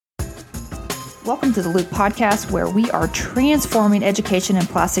Welcome to the Loop Podcast, where we are transforming education in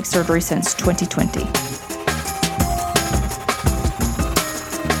plastic surgery since 2020.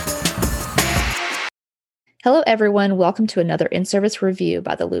 Hello, everyone. Welcome to another in-service review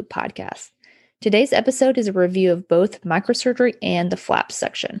by the Loop Podcast. Today's episode is a review of both microsurgery and the flaps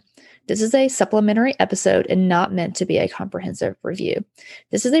section. This is a supplementary episode and not meant to be a comprehensive review.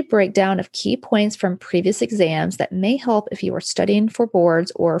 This is a breakdown of key points from previous exams that may help if you are studying for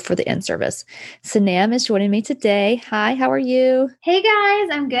boards or for the in-service. Sanam is joining me today. Hi, how are you? Hey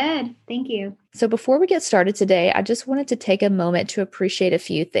guys, I'm good. Thank you. So before we get started today, I just wanted to take a moment to appreciate a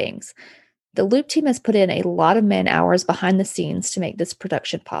few things. The Loop team has put in a lot of man-hours behind the scenes to make this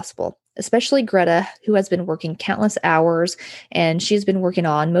production possible, especially Greta, who has been working countless hours, and she's been working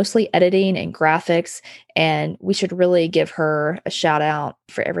on mostly editing and graphics, and we should really give her a shout out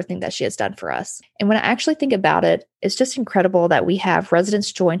for everything that she has done for us. And when I actually think about it, it's just incredible that we have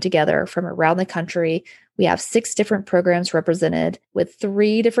residents join together from around the country. We have 6 different programs represented with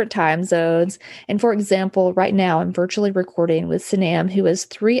 3 different time zones. And for example, right now I'm virtually recording with Sanam, who is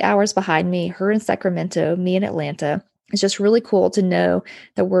 3 hours behind me, her in Sacramento, me in Atlanta. It's just really cool to know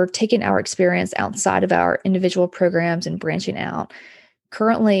that we're taking our experience outside of our individual programs and branching out.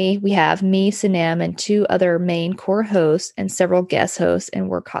 Currently, we have me, Sanam, and 2 other main core hosts and several guest hosts, and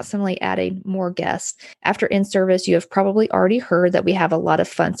we're constantly adding more guests. After in-service, you have probably already heard that we have a lot of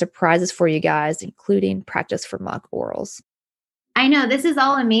fun surprises for you guys, including practice for mock orals. I know, this is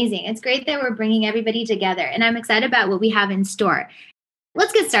all amazing. It's great that we're bringing everybody together, and I'm excited about what we have in store.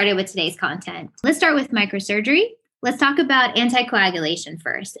 Let's get started with today's content. Let's start with microsurgery. Let's talk about anticoagulation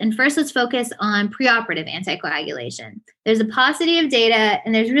first. And first, let's focus on preoperative anticoagulation. There's a paucity of data,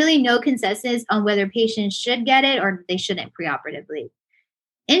 and there's really no consensus on whether patients should get it or they shouldn't preoperatively.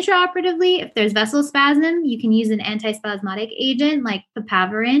 Intraoperatively, if there's vessel spasm, you can use an antispasmodic agent like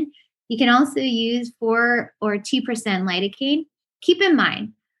papaverine. You can also use 4 or 2% lidocaine. Keep in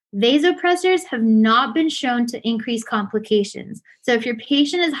mind, vasopressors have not been shown to increase complications. So if your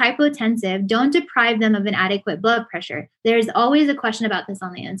patient is hypotensive, don't deprive them of an adequate blood pressure. There's always a question about this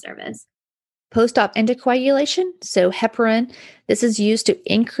on the in-service. Post-op anticoagulation, so heparin, this is used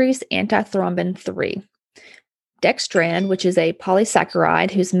to increase antithrombin 3. Dextran, which is a polysaccharide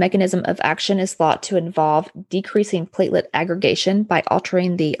whose mechanism of action is thought to involve decreasing platelet aggregation by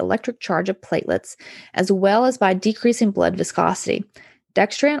altering the electric charge of platelets, as well as by decreasing blood viscosity.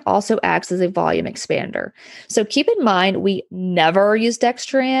 Dextran also acts as a volume expander. So keep in mind, we never use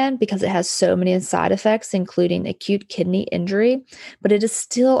Dextran because it has so many side effects, including acute kidney injury, but it is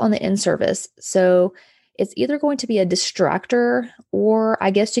still on the in-service. So it's either going to be a distractor, or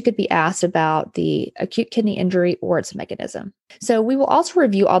I guess you could be asked about the acute kidney injury or its mechanism. So we will also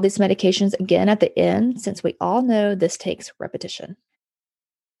review all these medications again at the end, since we all know this takes repetition.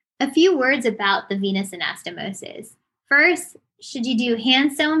 A few words about the venous anastomosis. First, should you do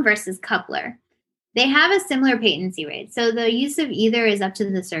hand sewn versus coupler? They have a similar patency rate, so the use of either is up to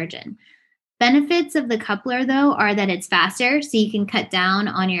the surgeon. Benefits of the coupler, though, are that it's faster, so you can cut down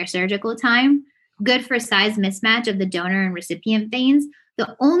on your surgical time. Good for size mismatch of the donor and recipient veins.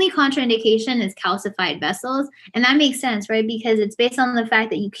 The only contraindication is calcified vessels, and that makes sense, right? Because it's based on the fact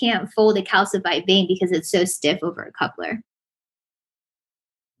that you can't fold a calcified vein because it's so stiff over a coupler.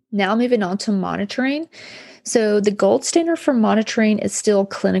 Now moving on to monitoring. So the gold standard for monitoring is still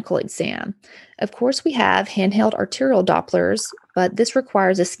clinical exam. Of course, we have handheld arterial Dopplers, but this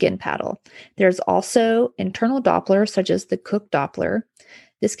requires a skin paddle. There's also internal Dopplers, such as the Cook Doppler.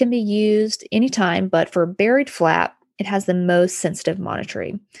 This can be used anytime, but for buried flap, it has the most sensitive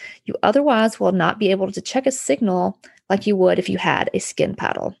monitoring. You otherwise will not be able to check a signal like you would if you had a skin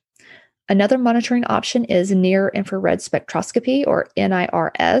paddle. Another monitoring option is near-infrared spectroscopy, or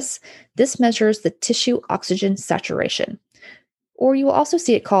NIRS. This measures the tissue oxygen saturation. Or you will also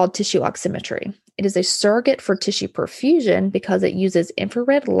see it called tissue oximetry. It is a surrogate for tissue perfusion because it uses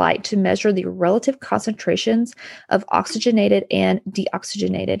infrared light to measure the relative concentrations of oxygenated and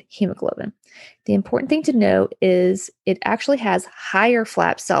deoxygenated hemoglobin. The important thing to note is it actually has higher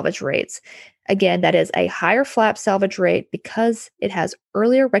flap salvage rates. Again, that is a higher flap salvage rate because it has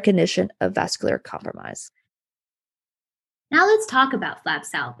earlier recognition of vascular compromise. Now let's talk about flap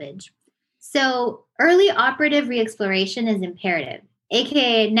salvage. So early operative reexploration is imperative,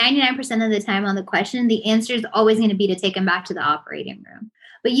 aka 99% of the time on the question, the answer is always going to be to take them back to the operating room.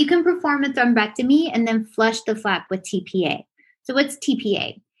 But you can perform a thrombectomy and then flush the flap with TPA. So what's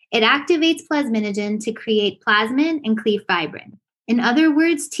TPA? It activates plasminogen to create plasmin and cleave fibrin. In other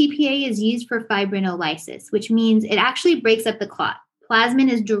words, TPA is used for fibrinolysis, which means it actually breaks up the clot.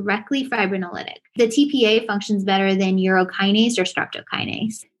 Plasmin is directly fibrinolytic. The TPA functions better than urokinase or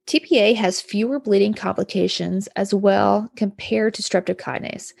streptokinase. TPA has fewer bleeding complications as well compared to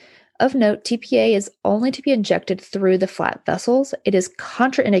streptokinase. Of note, TPA is only to be injected through the flat vessels. It is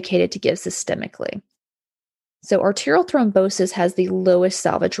contraindicated to give systemically. So, arterial thrombosis has the lowest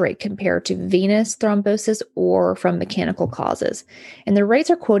salvage rate compared to venous thrombosis or from mechanical causes. And the rates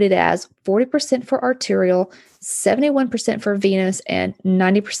are quoted as 40% for arterial, 71% for venous, and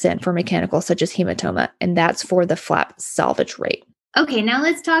 90% for mechanical, such as hematoma. And that's for the flap salvage rate. Okay, now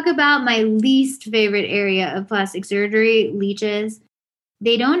let's talk about my least favorite area of plastic surgery, leeches.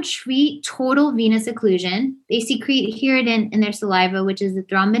 They don't treat total venous occlusion. They secrete hirudin in their saliva, which is a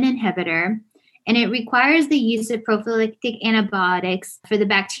thrombin inhibitor, and it requires the use of prophylactic antibiotics for the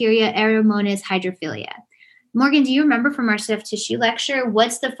bacteria Aeromonas hydrophilia. Morgan, do you remember from our soft tissue lecture,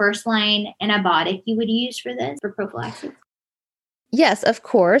 what's the first line antibiotic you would use for this, for prophylaxis? Yes, of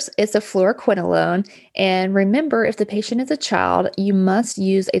course, it's a fluoroquinolone. And remember, if the patient is a child, you must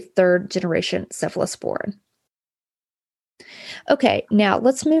use a third generation cephalosporin. Okay, now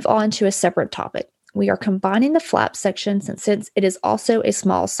let's move on to a separate topic. We are combining the flap section since it is also a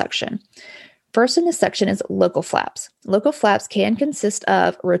small section. First in this section is local flaps. Local flaps can consist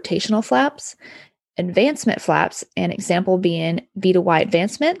of rotational flaps, advancement flaps, an example being V to Y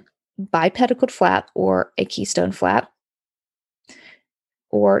advancement, bipedicled flap, or a keystone flap,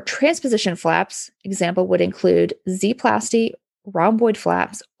 or transposition flaps. Example would include Z-plasty, rhomboid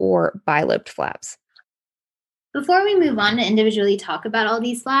flaps, or bilobed flaps. Before we move on to individually talk about all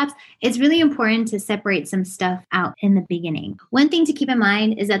these flaps, it's really important to separate some stuff out in the beginning. One thing to keep in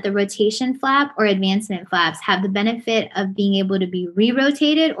mind is that the rotation flap or advancement flaps have the benefit of being able to be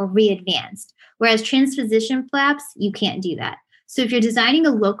re-rotated or re-advanced, whereas transposition flaps, you can't do that. So if you're designing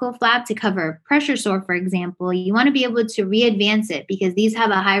a local flap to cover a pressure sore, for example, you want to be able to re-advance it because these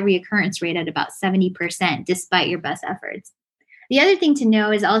have a high reoccurrence rate at about 70% despite your best efforts. The other thing to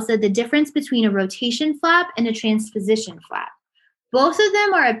know is also the difference between a rotation flap and a transposition flap. Both of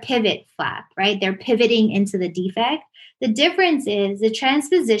them are a pivot flap, right? They're pivoting into the defect. The difference is the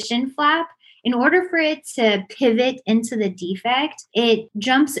transposition flap, in order for it to pivot into the defect, it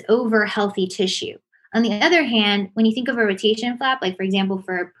jumps over healthy tissue. On the other hand, when you think of a rotation flap, like for example,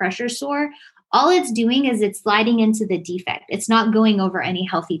 for a pressure sore, all it's doing is it's sliding into the defect. It's not going over any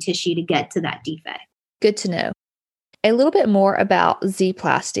healthy tissue to get to that defect. Good to know. A little bit more about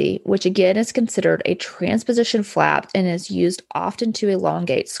Z-plasty, which again is considered a transposition flap and is used often to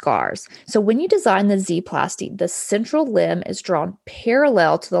elongate scars. So when you design the Z-plasty, the central limb is drawn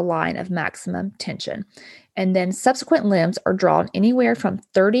parallel to the line of maximum tension. And then subsequent limbs are drawn anywhere from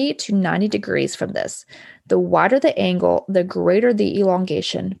 30 to 90 degrees from this. The wider the angle, the greater the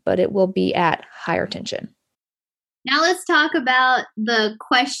elongation, but it will be at higher tension. Now let's talk about the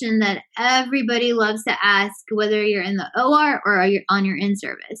question that everybody loves to ask, whether you're in the OR or you're on your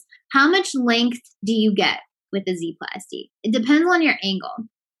in-service. How much length do you get with a Z-plasty? It depends on your angle.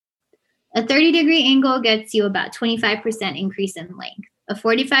 A 30-degree angle gets you about 25% increase in length. A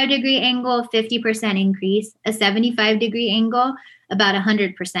 45-degree angle, 50% increase. A 75-degree angle, about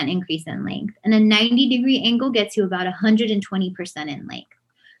 100% increase in length. And a 90-degree angle gets you about 120% in length.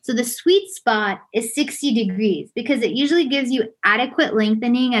 So the sweet spot is 60 degrees because it usually gives you adequate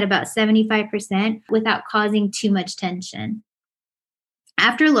lengthening at about 75% without causing too much tension.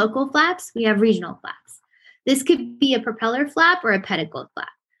 After local flaps, we have regional flaps. This could be a propeller flap or a pedicled flap.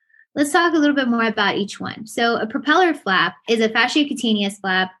 Let's talk a little bit more about each one. So a propeller flap is a fasciocutaneous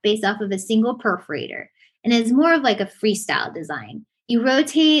flap based off of a single perforator, and it's more of like a freestyle design. You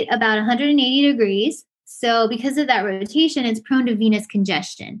rotate about 180 degrees. So because of that rotation, it's prone to venous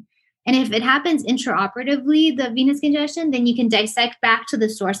congestion. And if it happens intraoperatively, the venous congestion, then you can dissect back to the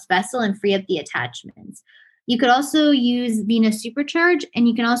source vessel and free up the attachments. You could also use venous supercharge, and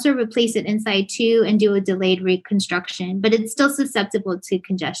you can also replace it inside too and do a delayed reconstruction, but it's still susceptible to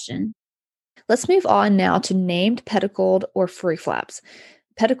congestion. Let's move on now to named pedicled or free flaps.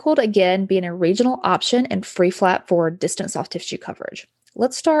 Pedicled, again, being a regional option, and free flap for distant soft tissue coverage.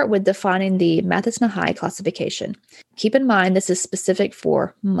 Let's start with defining the Mathis-Nahai classification. Keep in mind this is specific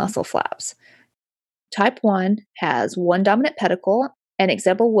for muscle flaps. Type 1 has one dominant pedicle. An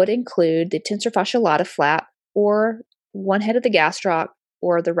example would include the tensor fasciae lata flap, or one head of the gastroc,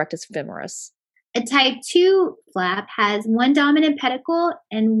 or the rectus femoris. A type 2 flap has one dominant pedicle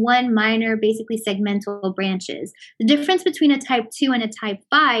and one minor, basically segmental branches. The difference between a type 2 and a type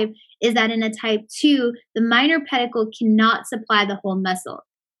 5 is that in a type 2, the minor pedicle cannot supply the whole muscle.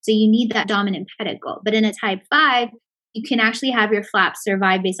 So you need that dominant pedicle. But in a type 5, you can actually have your flaps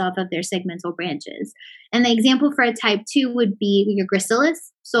survive based off of their segmental branches. And the example for a type 2 would be your gracilis,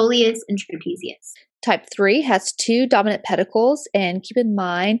 soleus, and trapezius. Type 3 has two dominant pedicles, and keep in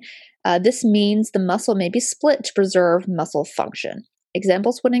mind, this means the muscle may be split to preserve muscle function.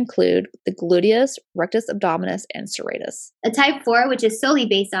 Examples would include the gluteus, rectus abdominis, and serratus. A type 4, which is solely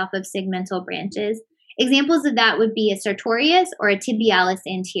based off of segmental branches. Examples of that would be a sartorius or a tibialis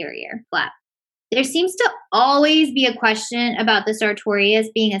anterior flap. There seems to always be a question about the sartorius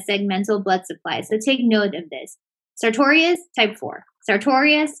being a segmental blood supply, so take note of this. Sartorius, type 4.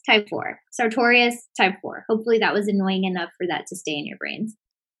 Sartorius, type 4. Sartorius, type 4. Hopefully that was annoying enough for that to stay in your brains.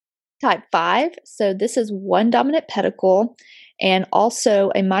 Type 5, so this is one dominant pedicle and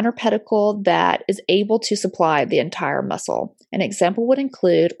also a minor pedicle that is able to supply the entire muscle. An example would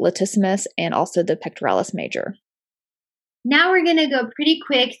include latissimus and also the pectoralis major. Now we're going to go pretty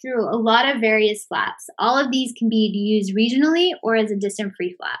quick through a lot of various flaps. All of these can be used regionally or as a distant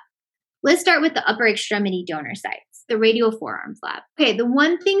free flap. Let's start with the upper extremity donor sites, the radial forearm flap. Okay, the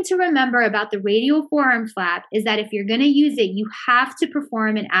one thing to remember about the radial forearm flap is that if you're going to use it, you have to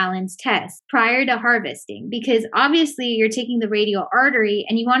perform an Allen's test prior to harvesting, because obviously you're taking the radial artery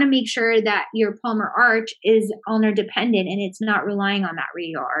and you want to make sure that your palmar arch is ulnar dependent and it's not relying on that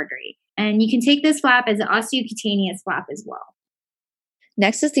radial artery. And you can take this flap as an osteocutaneous flap as well.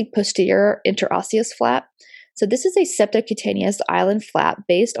 Next is the posterior interosseous flap. So this is a septocutaneous island flap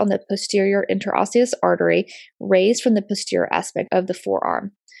based on the posterior interosseous artery raised from the posterior aspect of the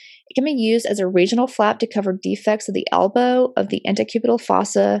forearm. It can be used as a regional flap to cover defects of the elbow, of the antecubital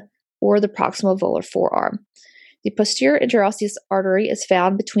fossa, or the proximal volar forearm. The posterior interosseous artery is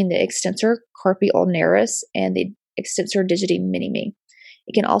found between the extensor carpi ulnaris and the extensor digiti minimi.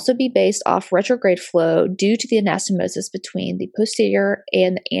 It can also be based off retrograde flow due to the anastomosis between the posterior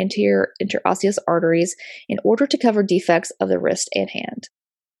and the anterior interosseous arteries in order to cover defects of the wrist and hand.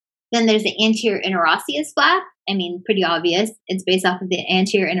 Then there's the anterior interosseous flap. Pretty obvious. It's based off of the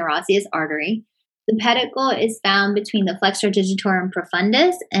anterior interosseous artery. The pedicle is found between the flexor digitorum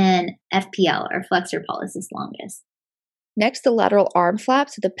profundus and FPL, or flexor pollicis longus. Next, the lateral arm flap.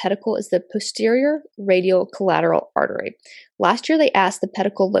 So the pedicle is the posterior radial collateral artery. Last year, they asked the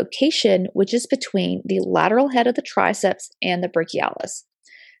pedicle location, which is between the lateral head of the triceps and the brachialis.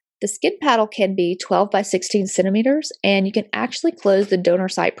 The skin paddle can be 12 by 16 centimeters, and you can actually close the donor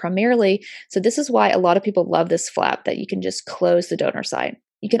site primarily. So this is why a lot of people love this flap, that you can just close the donor site.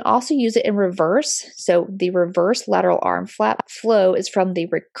 You can also use it in reverse. So the reverse lateral arm flap flow is from the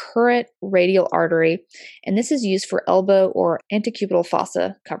recurrent radial artery, and this is used for elbow or antecubital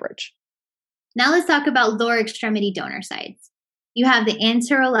fossa coverage. Now let's talk about lower extremity donor sites. You have the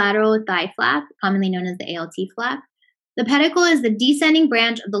anterolateral thigh flap, commonly known as the ALT flap. The pedicle is the descending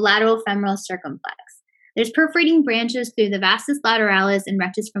branch of the lateral femoral circumflex. There's perforating branches through the vastus lateralis and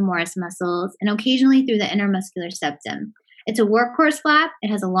rectus femoris muscles, and occasionally through the intermuscular septum. It's a workhorse flap, it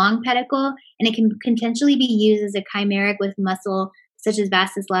has a long pedicle, and it can potentially be used as a chimeric with muscle such as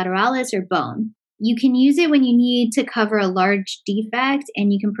vastus lateralis or bone. You can use it when you need to cover a large defect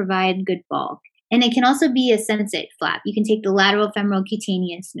and you can provide good bulk. And it can also be a sensate flap. You can take the lateral femoral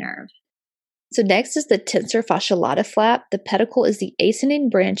cutaneous nerve. So next is the tensor fasciolata flap. The pedicle is the ascending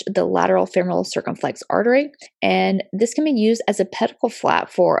branch of the lateral femoral circumflex artery, and this can be used as a pedicle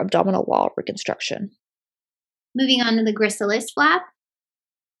flap for abdominal wall reconstruction. Moving on to the gracilis flap.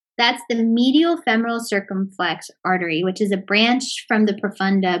 That's the medial femoral circumflex artery, which is a branch from the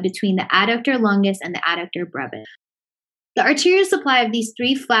profunda between the adductor longus and the adductor brevis. The arterial supply of these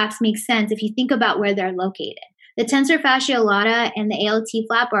three flaps makes sense if you think about where they're located. The tensor fasciolata and the ALT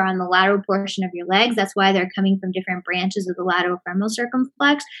flap are on the lateral portion of your legs. That's why they're coming from different branches of the lateral femoral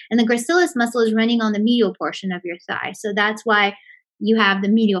circumflex. And the gracilis muscle is running on the medial portion of your thigh. So that's why you have the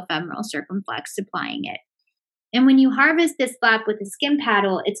medial femoral circumflex supplying it. And when you harvest this flap with a skin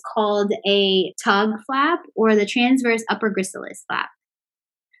paddle, it's called a tug flap or the transverse upper gracilis flap.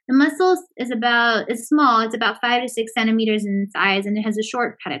 The muscle is small. It's about 5 to 6 centimeters in size, and it has a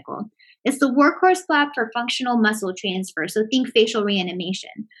short pedicle. It's the workhorse flap for functional muscle transfer, so think facial reanimation.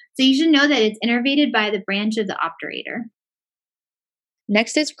 So you should know that it's innervated by the branch of the obturator.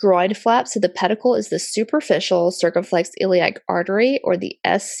 Next is groin flap. So the pedicle is the superficial circumflex iliac artery, or the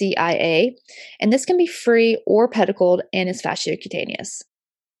SCIA, and this can be free or pedicled and is fasciocutaneous.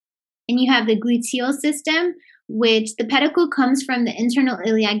 And you have the gluteal system, which the pedicle comes from the internal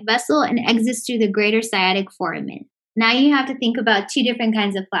iliac vessel and exits through the greater sciatic foramen. Now you have to think about two different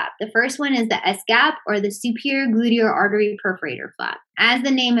kinds of flap. The first one is the S-gap, or the superior gluteal artery perforator flap. As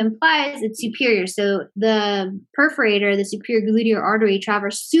the name implies, it's superior. So the perforator, the superior gluteal artery,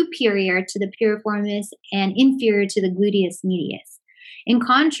 travels superior to the piriformis and inferior to the gluteus medius. In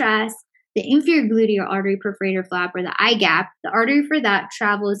contrast, The inferior gluteal artery perforator flap, or the IGAP, the artery for that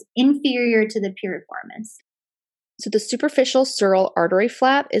travels inferior to the piriformis. So the superficial sural artery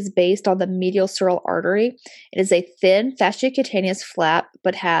flap is based on the medial sural artery. It is a thin fasciocutaneous flap,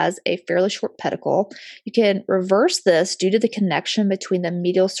 but has a fairly short pedicle. You can reverse this due to the connection between the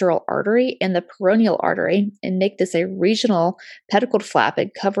medial sural artery and the peroneal artery and make this a regional pedicled flap and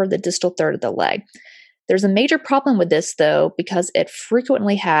cover the distal third of the leg. There's a major problem with this, though, because it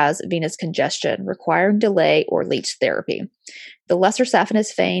frequently has venous congestion, requiring delay or leech therapy. The lesser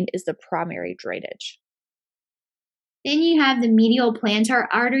saphenous vein is the primary drainage. Then you have the medial plantar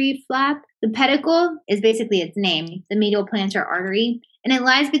artery flap. The pedicle is basically its name, the medial plantar artery, and it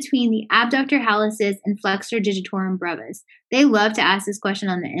lies between the abductor hallucis and flexor digitorum brevis. They love to ask this question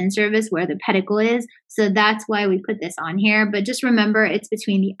on the in-service where the pedicle is, so that's why we put this on here. But just remember, it's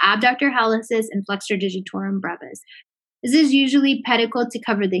between the abductor hallucis and flexor digitorum brevis. This is usually pedicled to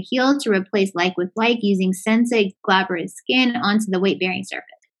cover the heel to replace like with like using sensate glabrous skin onto the weight-bearing surface.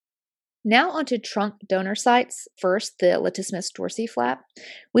 Now onto trunk donor sites. First, the latissimus dorsi flap.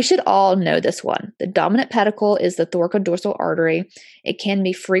 We should all know this one. The dominant pedicle is the thoracodorsal artery. It can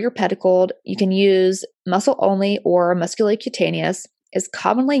be free or pedicled. You can use muscle only or musculocutaneous. It's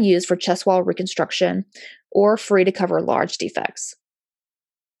commonly used for chest wall reconstruction or free to cover large defects.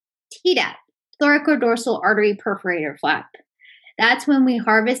 TDAP, thoracodorsal artery perforator flap. That's when we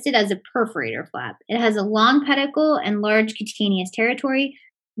harvest it as a perforator flap. It has a long pedicle and large cutaneous territory.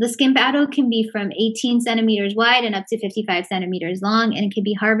 The skin paddle can be from 18 centimeters wide and up to 55 centimeters long, and it can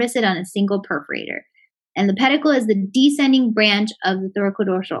be harvested on a single perforator. And the pedicle is the descending branch of the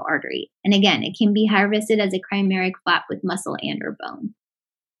thoracodorsal artery. And again, it can be harvested as a chimeric flap with muscle and or bone.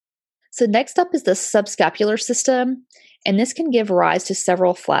 So next up is the subscapular system, and this can give rise to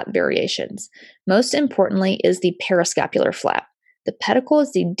several flap variations. Most importantly is the parascapular flap. The pedicle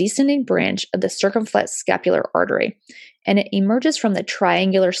is the descending branch of the circumflex scapular artery, and it emerges from the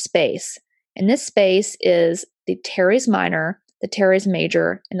triangular space. And this space is the teres minor, the teres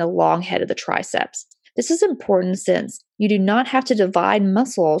major, and the long head of the triceps. This is important since you do not have to divide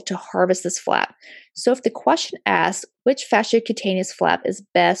muscle to harvest this flap. So if the question asks which fasciocutaneous flap is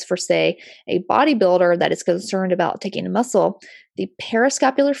best for, say, a bodybuilder that is concerned about taking a muscle, the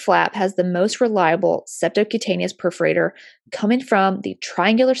parascapular flap has the most reliable septocutaneous perforator coming from the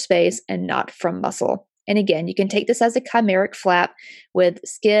triangular space and not from muscle. And again, you can take this as a chimeric flap with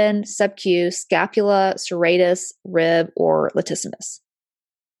skin, subcu, scapula, serratus, rib, or latissimus.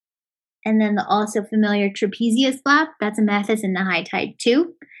 And then the also familiar trapezius flap, that's a Mathis in the high tide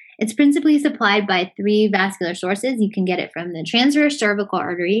too. It's principally supplied by three vascular sources. You can get it from the transverse cervical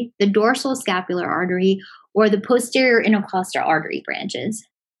artery, the dorsal scapular artery, or the posterior intercostal artery branches.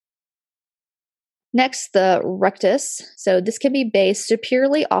 Next, the rectus. So this can be based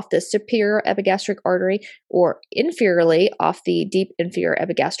superiorly off the superior epigastric artery or inferiorly off the deep inferior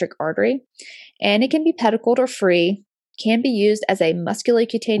epigastric artery. And it can be pedicled or free, can be used as a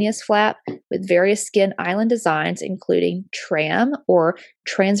musculocutaneous flap with various skin island designs, including TRAM or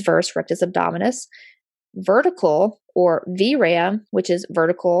transverse rectus abdominis, vertical or VRAM, which is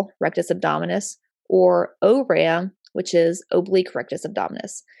vertical rectus abdominis, or ORAM, which is oblique rectus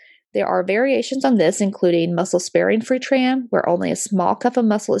abdominis. There are variations on this, including muscle-sparing free tram, where only a small cuff of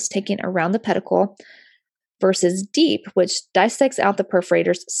muscle is taken around the pedicle, versus deep, which dissects out the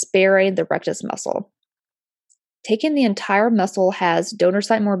perforators, sparing the rectus muscle. Taking the entire muscle has donor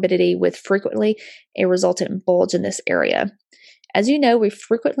site morbidity with frequently a resultant bulge in this area. As you know, we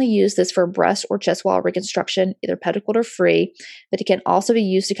frequently use this for breast or chest wall reconstruction, either pedicled or free, but it can also be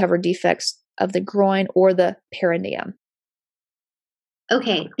used to cover defects of the groin or the perineum.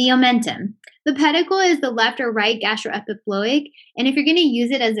 Okay, the omentum. The pedicle is the left or right gastroepiploic, and if you're going to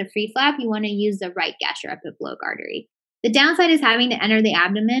use it as a free flap, you want to use the right gastroepiploic artery. The downside is having to enter the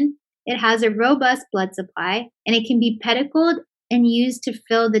abdomen. It has a robust blood supply, and it can be pedicled and used to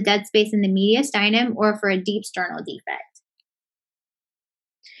fill the dead space in the mediastinum or for a deep sternal defect.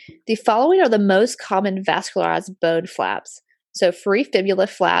 The following are the most common vascularized bone flaps. So free fibula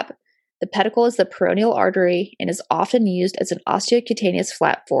flap. The pedicle is the peroneal artery and is often used as an osteocutaneous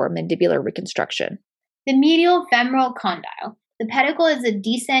flap for mandibular reconstruction. The medial femoral condyle. The pedicle is a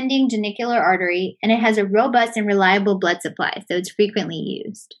descending genicular artery, and it has a robust and reliable blood supply, so it's frequently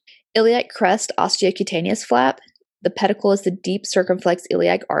used. Iliac crest osteocutaneous flap. The pedicle is the deep circumflex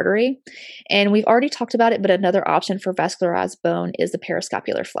iliac artery, and we've already talked about it, but another option for vascularized bone is the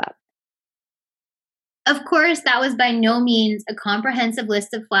parascapular flap. Of course, that was by no means a comprehensive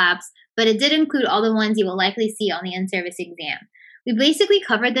list of flaps, but it did include all the ones you will likely see on the in-service exam. We basically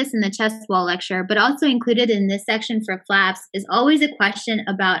covered this in the chest wall lecture, but also included in this section for flaps is always a question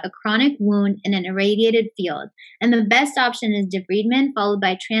about a chronic wound in an irradiated field. And the best option is debridement followed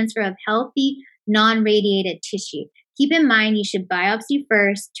by transfer of healthy, non-radiated tissue. Keep in mind you should biopsy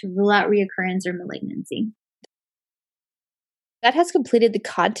first to rule out reoccurrence or malignancy. That has completed the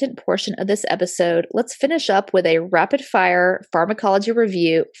content portion of this episode. Let's finish up with a rapid-fire pharmacology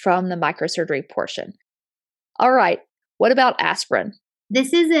review from the microsurgery portion. All right, what about aspirin?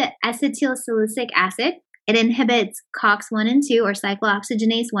 This is an acetylsalicylic acid. It inhibits COX-1 and 2 or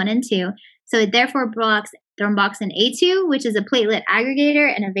cyclooxygenase 1 and 2. So it therefore blocks thromboxane A2, which is a platelet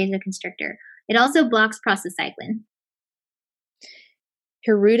aggregator and a vasoconstrictor. It also blocks prostacyclin.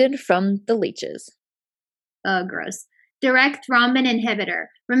 Hirudin from the leeches. Oh, gross. Direct thrombin inhibitor.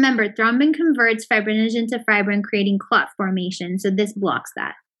 Remember, thrombin converts fibrinogen to fibrin, creating clot formation, so this blocks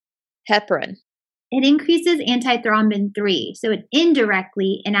that. Heparin. It increases antithrombin 3, so it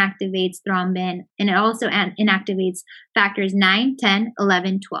indirectly inactivates thrombin, and it also inactivates factors 9, 10,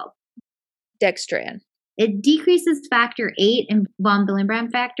 11, 12. Dextran. It decreases factor 8 and von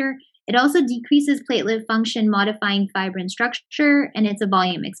Willebrand factor. It also decreases platelet function, modifying fibrin structure, and it's a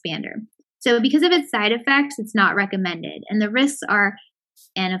volume expander. So because of its side effects, it's not recommended. And the risks are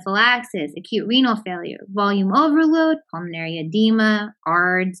anaphylaxis, acute renal failure, volume overload, pulmonary edema,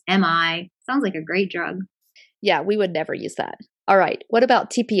 ARDS, MI. Sounds like a great drug. Yeah, we would never use that. All right, what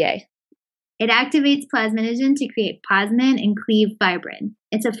about TPA? It activates plasminogen to create plasmin and cleave fibrin.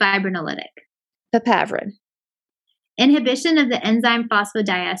 It's a fibrinolytic. Papaverin. Inhibition of the enzyme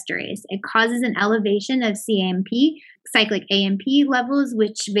phosphodiesterase. It causes an elevation of CAMP, cyclic AMP levels,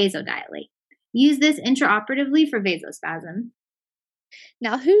 which vasodilate. Use this intraoperatively for vasospasm.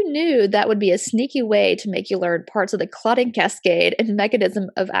 Now, who knew that would be a sneaky way to make you learn parts of the clotting cascade and mechanism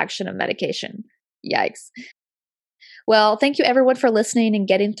of action of medication? Yikes. Well, thank you everyone for listening and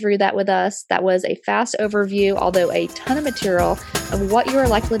getting through that with us. That was a fast overview, although a ton of material of what you are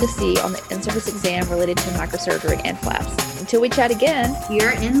likely to see on the in-service exam related to microsurgery and flaps. Until we chat again,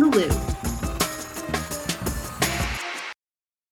 you're in the loop.